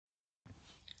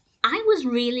I was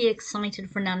really excited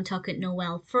for Nantucket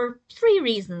Noel for three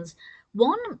reasons.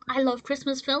 One, I love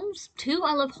Christmas films. Two,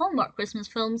 I love Hallmark Christmas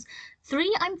films.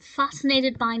 Three, I'm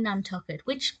fascinated by Nantucket,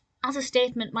 which, as a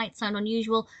statement, might sound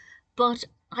unusual, but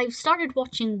I've started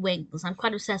watching Wings. I'm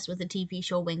quite obsessed with the TV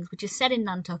show Wings, which is set in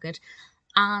Nantucket,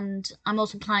 and I'm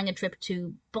also planning a trip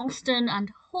to Boston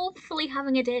and hopefully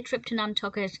having a day trip to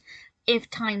Nantucket if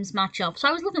times match up. So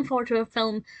I was looking forward to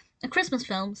a Christmas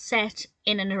film set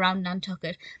in and around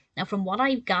Nantucket. Now, from what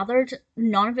I've gathered,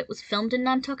 none of it was filmed in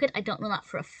Nantucket. I don't know that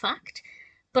for a fact,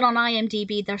 but on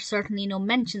IMDb, there's certainly no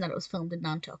mention that it was filmed in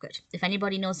Nantucket. If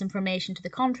anybody knows information to the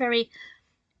contrary,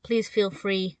 please feel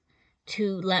free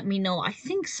to let me know. I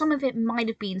think some of it might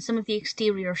have been some of the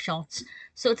exterior shots,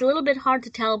 so it's a little bit hard to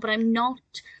tell, but I'm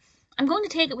going to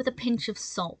take it with a pinch of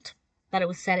salt that it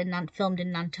was filmed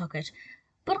in Nantucket.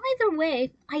 But either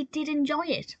way, I did enjoy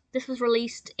it. This was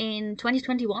released in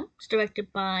 2021. It's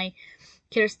directed by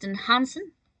Kirsten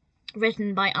Hansen,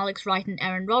 written by Alex Wright and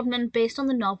Erin Rodman, based on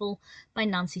the novel by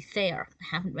Nancy Thayer.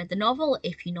 I haven't read the novel.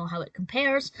 If you know how it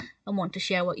compares and want to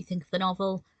share what you think of the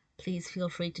novel, please feel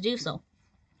free to do so.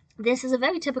 This is a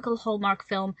very typical Hallmark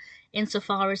film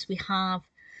insofar as we have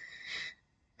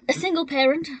a single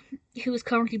parent who is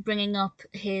currently bringing up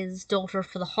his daughter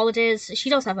for the holidays. She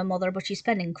does have a mother, but she's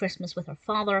spending Christmas with her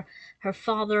father. Her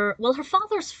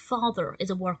father's father is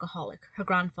a workaholic, her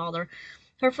grandfather.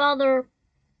 Her father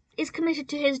is committed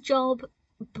to his job,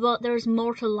 but there's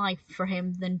more to life for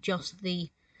him than just the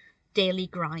daily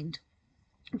grind.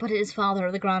 But his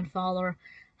father, the grandfather,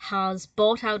 has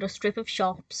bought out a strip of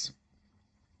shops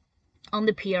on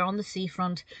the pier, on the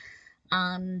seafront,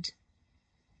 and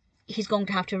he's going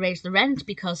to have to raise the rent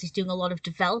because he's doing a lot of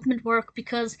development work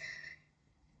because,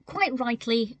 quite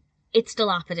rightly, it's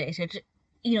dilapidated.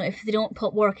 You know, if they don't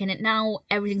put work in it now,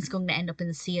 everything's going to end up in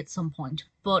the sea at some point.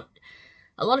 But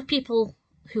a lot of people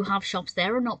who have shops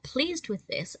there are not pleased with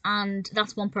this, and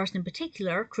that's one person in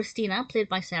particular, Christina, played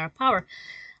by Sarah Power,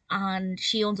 and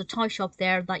she owns a toy shop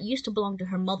there that used to belong to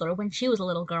her mother when she was a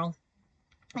little girl,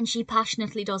 and she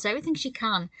passionately does everything she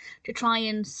can to try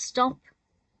and stop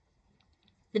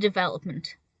the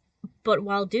development. But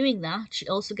while doing that, she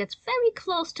also gets very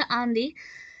close to Andy,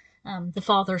 the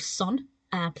father's son,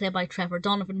 played by Trevor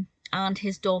Donovan, and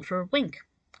his daughter Wink,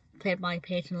 played by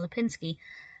Payton Lepinski.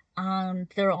 And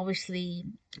there are obviously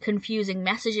confusing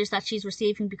messages that she's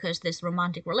receiving because this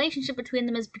romantic relationship between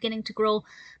them is beginning to grow,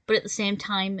 but at the same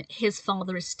time his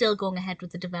father is still going ahead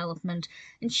with the development,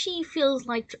 and she feels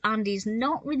like Andy's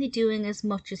not really doing as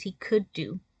much as he could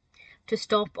do to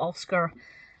stop Oscar,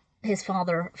 his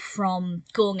father, from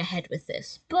going ahead with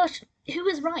this. But who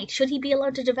is right? Should he be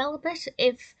allowed to develop it?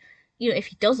 If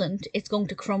he doesn't, it's going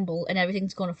to crumble and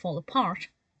everything's going to fall apart.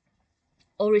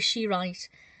 Or is she right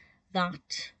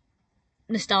that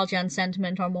nostalgia and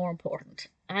sentiment are more important?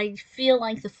 I feel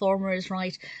like the former is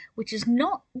right, which is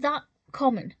not that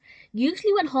common.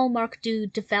 Usually when Hallmark do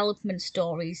development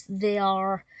stories, they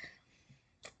are,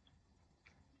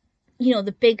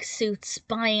 the big suits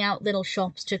buying out little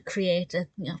shops to create a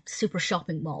super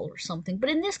shopping mall or something. But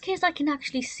in this case, I can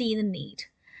actually see the need.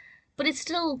 But it's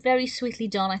still very sweetly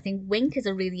done. I think Wink is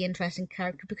a really interesting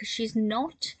character because she's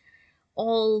not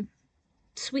all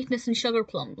sweetness and sugar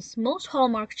plums. Most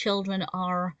Hallmark children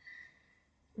are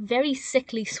very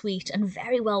sickly sweet and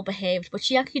very well behaved, but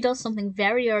she actually does something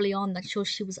very early on that shows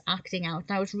she was acting out,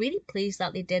 and I was really pleased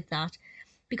that they did that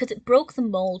because it broke the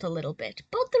mold a little bit.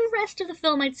 But the rest of the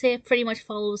film, I'd say, pretty much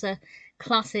follows a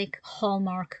classic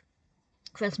Hallmark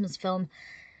Christmas film.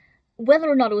 Whether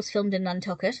or not it was filmed in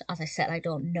Nantucket, as I said, I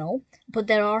don't know, but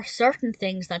there are certain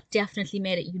things that definitely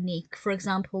made it unique. For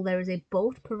example, there is a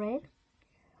boat parade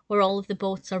where all of the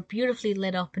boats are beautifully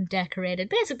lit up and decorated,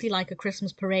 basically like a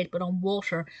Christmas parade but on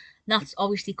water. That's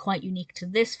obviously quite unique to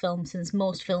this film since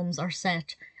most films are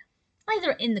set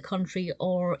either in the country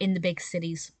or in the big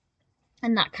cities,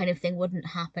 and that kind of thing wouldn't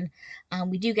happen.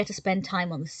 We do get to spend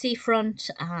time on the seafront,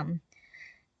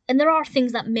 and there are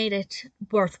things that made it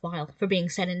worthwhile for being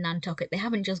set in Nantucket. They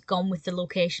haven't just gone with the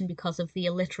location because of the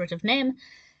alliterative name.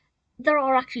 There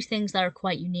are actually things that are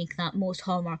quite unique that most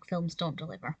Hallmark films don't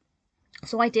deliver.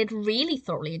 So I did really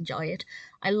thoroughly enjoy it.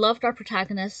 I loved our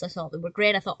protagonists. I thought they were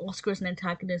great. I thought Oscar as an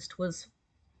antagonist was...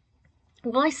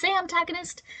 Well, I say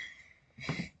antagonist.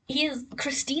 He is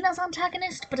Christina's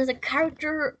antagonist, but as a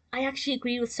character, I actually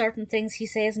agree with certain things he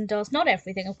says and does. Not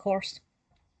everything, of course.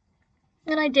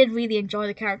 And I did really enjoy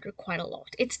the character quite a lot.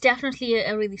 It's definitely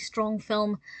a really strong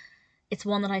film. It's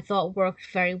one that I thought worked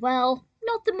very well.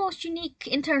 Not the most unique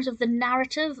in terms of the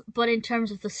narrative, but in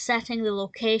terms of the setting, the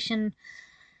location,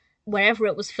 wherever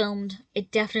it was filmed,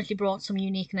 it definitely brought some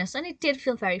uniqueness, and it did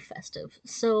feel very festive.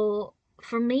 So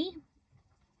For me,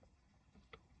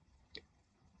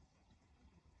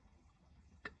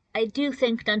 I do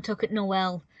think Nantucket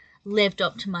Noel lived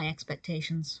up to my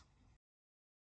expectations.